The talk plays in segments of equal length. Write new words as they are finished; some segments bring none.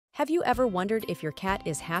Have you ever wondered if your cat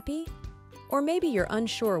is happy? Or maybe you're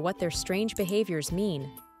unsure what their strange behaviors mean.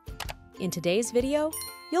 In today's video,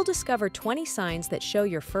 you'll discover 20 signs that show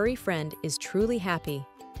your furry friend is truly happy.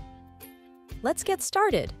 Let's get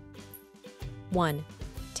started. 1.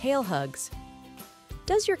 Tail hugs.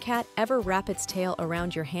 Does your cat ever wrap its tail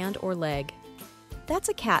around your hand or leg? That's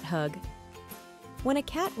a cat hug. When a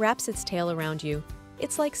cat wraps its tail around you,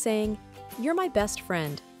 it's like saying, "You're my best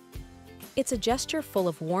friend." It's a gesture full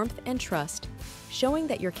of warmth and trust, showing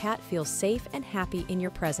that your cat feels safe and happy in your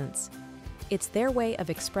presence. It's their way of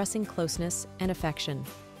expressing closeness and affection.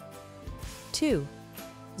 2.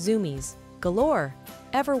 Zoomies galore.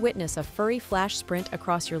 Ever witness a furry flash sprint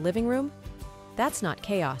across your living room? That's not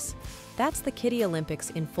chaos. That's the Kitty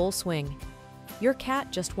Olympics in full swing. Your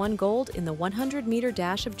cat just won gold in the 100-meter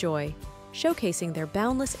dash of joy, showcasing their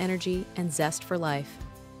boundless energy and zest for life.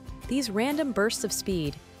 These random bursts of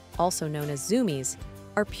speed, also known as zoomies,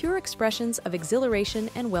 are pure expressions of exhilaration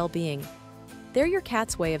and well-being. They're your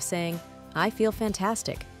cat's way of saying, "I feel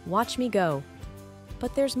fantastic, watch me go."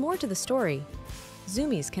 But there's more to the story.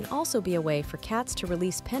 Zoomies can also be a way for cats to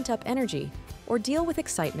release pent-up energy or deal with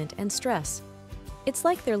excitement and stress. It's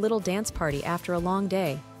like their little dance party after a long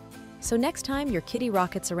day. So next time your kitty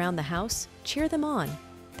rockets around the house, cheer them on.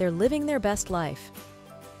 They're living their best life.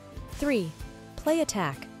 3. Play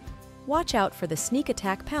attack. Watch out for the sneak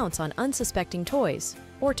attack pounce on unsuspecting toys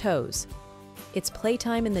or toes. It's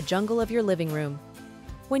playtime in the jungle of your living room.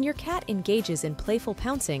 When your cat engages in playful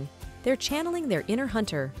pouncing, they're channeling their inner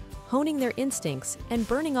hunter, honing their instincts, and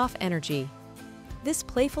burning off energy. This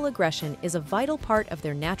playful aggression is a vital part of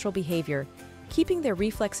their natural behavior, keeping their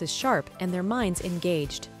reflexes sharp and their minds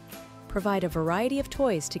engaged. Provide a variety of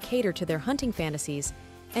toys to cater to their hunting fantasies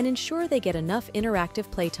and ensure they get enough interactive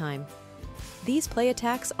playtime. These play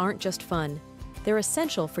attacks aren't just fun, they're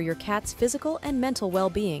essential for your cat's physical and mental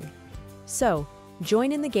well-being. So,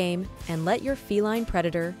 join in the game and let your feline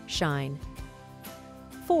predator shine.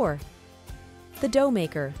 4. The dough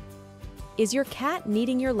maker. Is your cat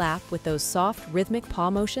kneading your lap with those soft, rhythmic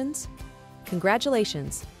paw motions?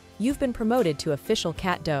 Congratulations, you've been promoted to official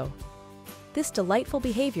cat dough. This delightful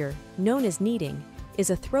behavior, known as kneading,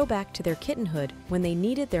 is a throwback to their kittenhood when they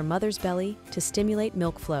kneaded their mother's belly to stimulate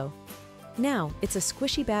milk flow. Now, it's a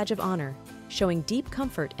squishy badge of honor, showing deep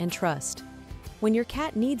comfort and trust. When your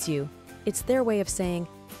cat needs you, it's their way of saying,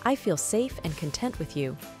 "I feel safe and content with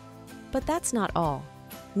you." But that's not all.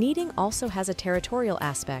 Kneading also has a territorial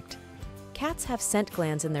aspect. Cats have scent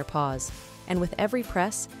glands in their paws, and with every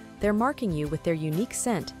press, they're marking you with their unique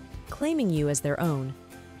scent, claiming you as their own.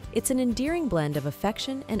 It's an endearing blend of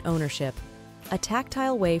affection and ownership, a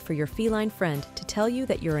tactile way for your feline friend to tell you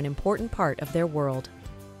that you're an important part of their world.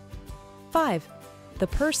 5. The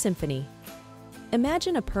purr symphony.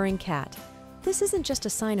 Imagine a purring cat. This isn't just a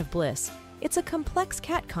sign of bliss, it's a complex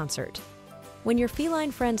cat concert. When your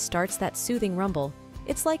feline friend starts that soothing rumble,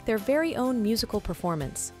 it's like their very own musical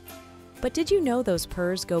performance. But did you know those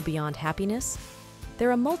purrs go beyond happiness?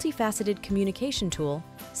 They're a multifaceted communication tool,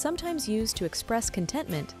 sometimes used to express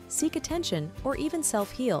contentment, seek attention, or even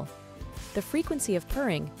self-heal. The frequency of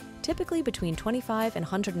purring, typically between 25 and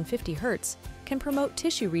 150 Hz, can promote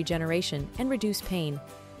tissue regeneration and reduce pain,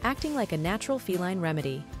 acting like a natural feline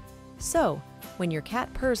remedy. So, when your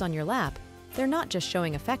cat purrs on your lap, they're not just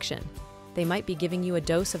showing affection. They might be giving you a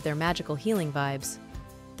dose of their magical healing vibes.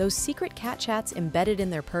 Those secret cat chats embedded in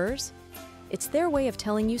their purrs? It's their way of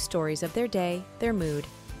telling you stories of their day, their mood,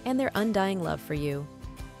 and their undying love for you.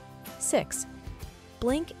 6.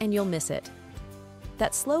 Blink and you'll miss it.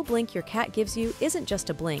 That slow blink your cat gives you isn't just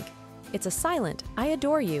a blink, it's a silent, "I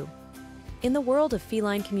adore you." In the world of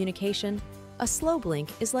feline communication, a slow blink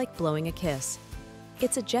is like blowing a kiss.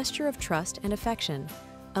 It's a gesture of trust and affection,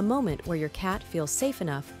 a moment where your cat feels safe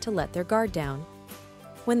enough to let their guard down.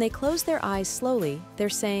 When they close their eyes slowly, they're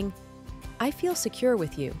saying, "I feel secure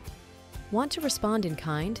with you." Want to respond in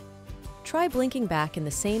kind? Try blinking back in the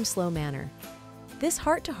same slow manner. This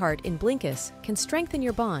heart-to-heart in Blinkus can strengthen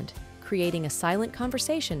your bond, creating a silent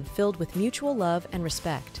conversation filled with mutual love and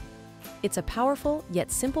respect. It's a powerful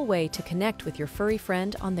yet simple way to connect with your furry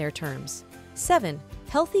friend on their terms. 7.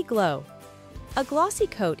 Healthy glow. A glossy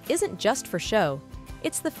coat isn't just for show.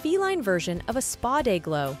 It's the feline version of a spa day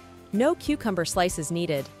glow. No cucumber slices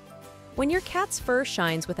needed. When your cat's fur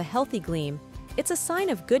shines with a healthy gleam, it's a sign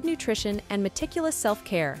of good nutrition and meticulous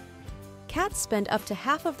self-care. Cats spend up to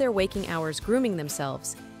half of their waking hours grooming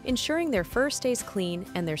themselves, ensuring their fur stays clean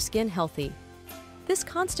and their skin healthy. This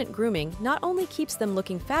constant grooming not only keeps them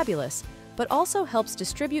looking fabulous, but also helps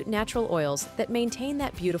distribute natural oils that maintain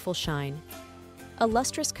that beautiful shine. A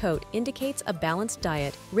lustrous coat indicates a balanced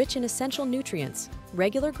diet rich in essential nutrients,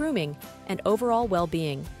 regular grooming, and overall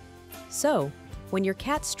well-being. So, when your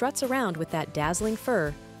cat struts around with that dazzling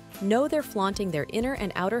fur, know they're flaunting their inner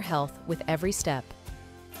and outer health with every step.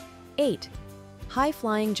 8.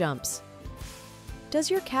 High-flying jumps.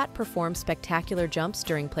 Does your cat perform spectacular jumps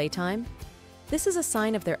during playtime? This is a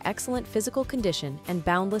sign of their excellent physical condition and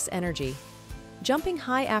boundless energy. Jumping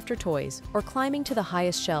high after toys or climbing to the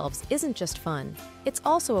highest shelves isn't just fun, it's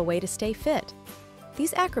also a way to stay fit.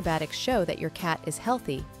 These acrobatics show that your cat is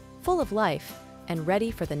healthy, full of life, and ready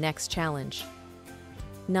for the next challenge.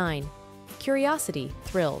 9. Curiosity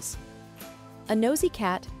thrills. A nosy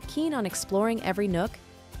cat, keen on exploring every nook?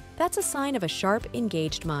 That's a sign of a sharp,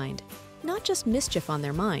 engaged mind, not just mischief on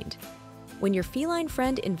their mind. When your feline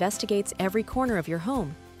friend investigates every corner of your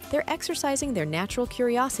home, they're exercising their natural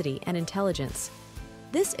curiosity and intelligence.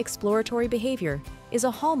 This exploratory behavior is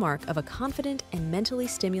a hallmark of a confident and mentally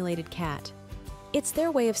stimulated cat. It's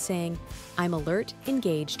their way of saying, "I'm alert,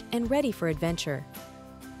 engaged, and ready for adventure."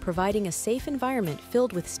 Providing a safe environment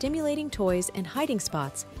filled with stimulating toys and hiding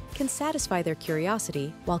spots can satisfy their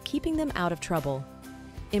curiosity while keeping them out of trouble.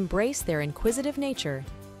 Embrace their inquisitive nature.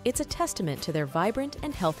 It's a testament to their vibrant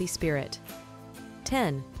and healthy spirit.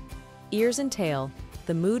 10. Ears and tail,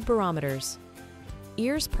 the mood barometers.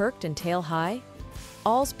 Ears perked and tail high?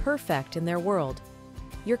 All's perfect in their world.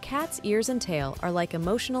 Your cat's ears and tail are like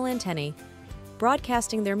emotional antennae,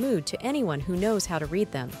 broadcasting their mood to anyone who knows how to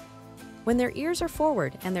read them. When their ears are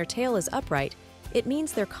forward and their tail is upright, it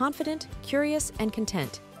means they're confident, curious, and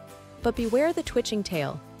content. But beware the twitching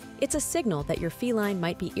tail. It's a signal that your feline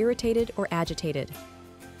might be irritated or agitated.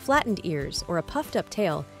 Flattened ears or a puffed-up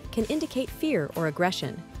tail can indicate fear or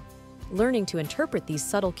aggression. Learning to interpret these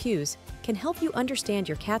subtle cues can help you understand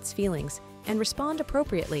your cat's feelings and respond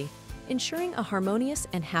appropriately, ensuring a harmonious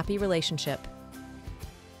and happy relationship.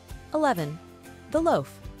 11. The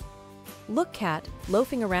loaf. Look, cat,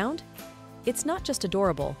 loafing around? It's not just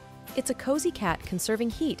adorable, it's a cozy cat conserving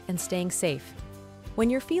heat and staying safe. When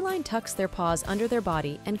your feline tucks their paws under their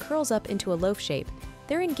body and curls up into a loaf shape,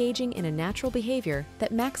 they're engaging in a natural behavior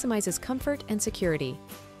that maximizes comfort and security.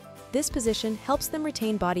 This position helps them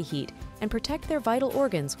retain body heat and protect their vital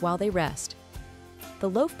organs while they rest. The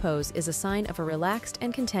loaf pose is a sign of a relaxed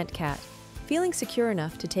and content cat, feeling secure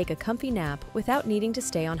enough to take a comfy nap without needing to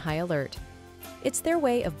stay on high alert. It's their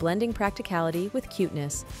way of blending practicality with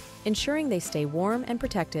cuteness, ensuring they stay warm and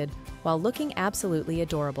protected while looking absolutely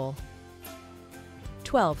adorable.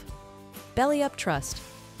 12. Belly up trust.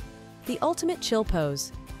 The ultimate chill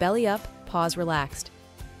pose, belly up, paws relaxed.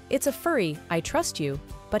 It's a furry, I trust you,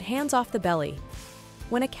 but hands off the belly.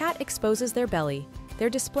 When a cat exposes their belly, they're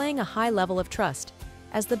displaying a high level of trust,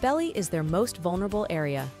 as the belly is their most vulnerable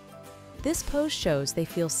area. This pose shows they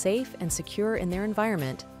feel safe and secure in their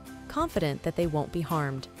environment, confident that they won't be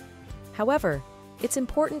harmed. However, it's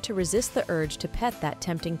important to resist the urge to pet that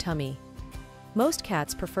tempting tummy. Most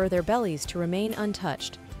cats prefer their bellies to remain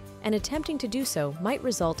untouched, and attempting to do so might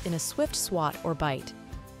result in a swift swat or bite.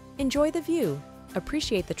 Enjoy the view,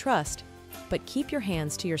 appreciate the trust, but keep your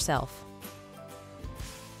hands to yourself.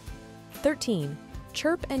 13.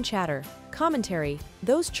 Chirp and chatter. Commentary,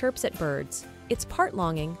 those chirps at birds. It's part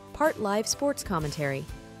longing, part live sports commentary.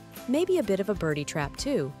 Maybe a bit of a birdie trap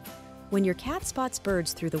too. When your cat spots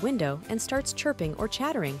birds through the window and starts chirping or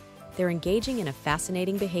chattering, they're engaging in a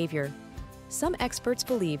fascinating behavior. Some experts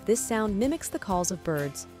believe this sound mimics the calls of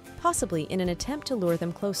birds, possibly in an attempt to lure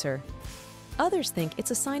them closer. Others think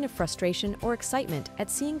it's a sign of frustration or excitement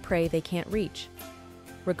at seeing prey they can't reach.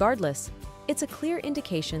 Regardless, it's a clear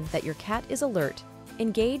indication that your cat is alert,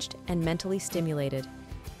 engaged, and mentally stimulated.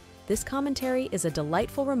 This commentary is a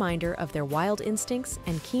delightful reminder of their wild instincts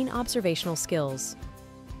and keen observational skills.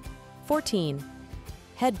 14.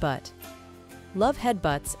 Headbutt. Love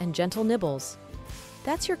headbutts and gentle nibbles.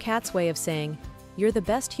 That's your cat's way of saying, you're the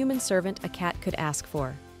best human servant a cat could ask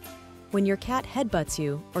for. When your cat headbutts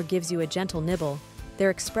you or gives you a gentle nibble, they're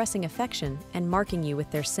expressing affection and marking you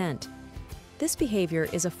with their scent. This behavior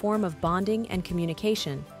is a form of bonding and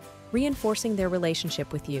communication, reinforcing their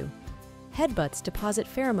relationship with you. Headbutts deposit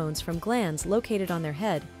pheromones from glands located on their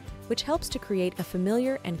head, which helps to create a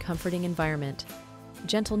familiar and comforting environment.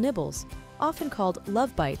 Gentle nibbles, often called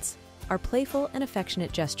love bites, are playful and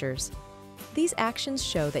affectionate gestures. These actions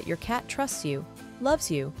show that your cat trusts you,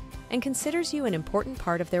 loves you, and considers you an important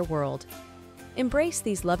part of their world. Embrace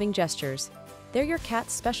these loving gestures. They're your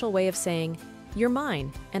cat's special way of saying, "You're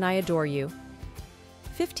mine, and I adore you."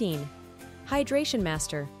 15. Hydration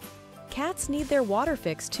master. Cats need their water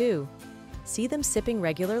fix too. See them sipping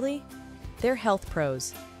regularly? They're health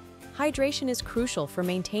pros. Hydration is crucial for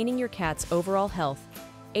maintaining your cat's overall health,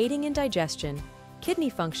 aiding in digestion, kidney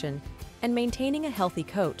function, and maintaining a healthy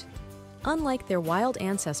coat. Unlike their wild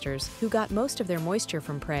ancestors who got most of their moisture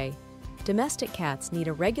from prey, domestic cats need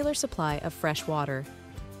a regular supply of fresh water.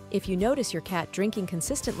 If you notice your cat drinking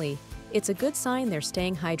consistently, it's a good sign they're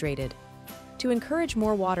staying hydrated. To encourage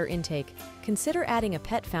more water intake, consider adding a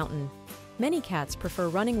pet fountain. Many cats prefer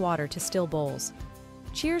running water to still bowls.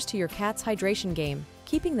 Cheers to your cat's hydration game,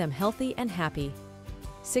 keeping them healthy and happy.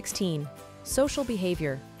 16. Social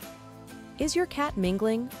behavior. Is your cat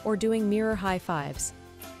mingling or doing mirror high fives?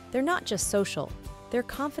 They're not just social, they're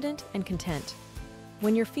confident and content.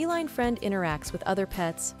 When your feline friend interacts with other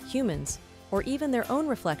pets, humans, or even their own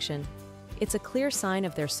reflection, it's a clear sign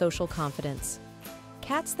of their social confidence.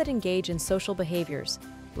 Cats that engage in social behaviors,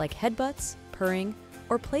 like headbutts, purring,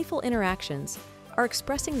 or playful interactions, are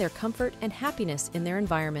expressing their comfort and happiness in their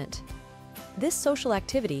environment. This social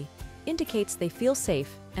activity indicates they feel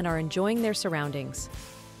safe and are enjoying their surroundings.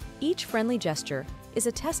 Each friendly gesture is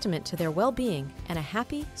a testament to their well-being and a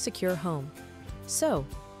happy, secure home. So,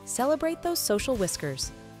 celebrate those social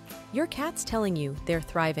whiskers. Your cat's telling you they're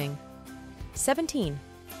thriving. 17.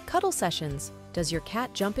 Cuddle sessions. Does your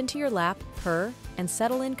cat jump into your lap, purr, and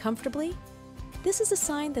settle in comfortably? This is a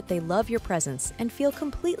sign that they love your presence and feel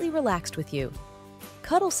completely relaxed with you.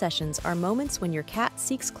 Cuddle sessions are moments when your cat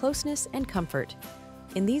seeks closeness and comfort.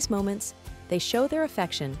 In these moments, they show their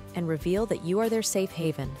affection and reveal that you are their safe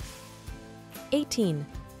haven. 18.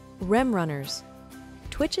 REM runners.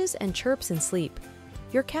 Twitches and chirps in sleep.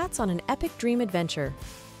 Your cat's on an epic dream adventure.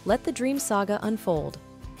 Let the dream saga unfold.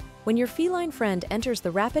 When your feline friend enters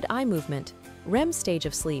the rapid eye movement, REM stage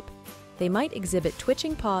of sleep, they might exhibit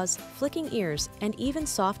twitching paws, flicking ears, and even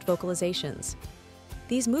soft vocalizations.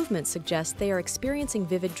 These movements suggest they are experiencing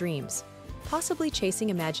vivid dreams, possibly chasing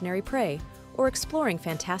imaginary prey or exploring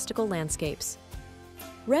fantastical landscapes.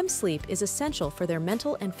 REM sleep is essential for their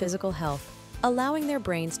mental and physical health, allowing their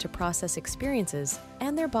brains to process experiences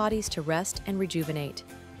and their bodies to rest and rejuvenate.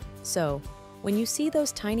 So, when you see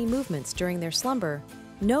those tiny movements during their slumber,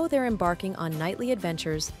 know they're embarking on nightly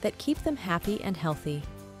adventures that keep them happy and healthy.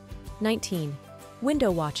 19.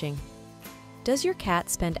 Window watching. Does your cat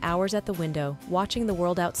spend hours at the window watching the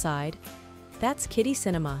world outside? That's kitty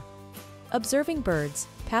cinema. Observing birds,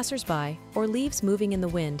 passersby, or leaves moving in the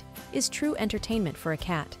wind is true entertainment for a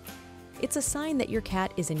cat. It's a sign that your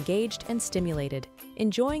cat is engaged and stimulated,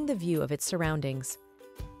 enjoying the view of its surroundings.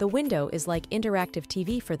 The window is like interactive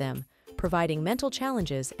TV for them, providing mental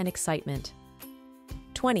challenges and excitement.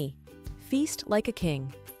 20. Feast like a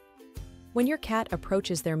king. When your cat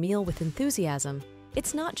approaches their meal with enthusiasm,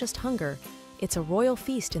 it's not just hunger, it's a royal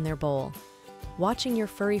feast in their bowl. Watching your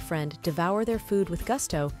furry friend devour their food with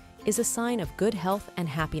gusto is a sign of good health and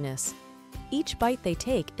happiness. Each bite they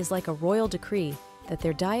take is like a royal decree that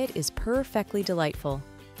their diet is perfectly delightful.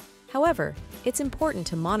 However, it's important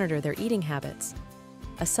to monitor their eating habits.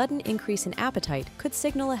 A sudden increase in appetite could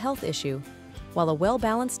signal a health issue, while a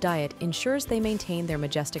well-balanced diet ensures they maintain their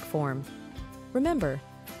majestic form. Remember,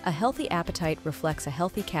 a healthy appetite reflects a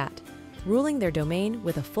healthy cat, ruling their domain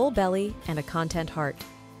with a full belly and a content heart.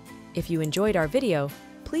 If you enjoyed our video,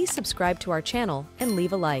 please subscribe to our channel and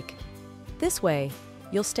leave a like. This way,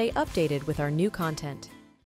 you'll stay updated with our new content.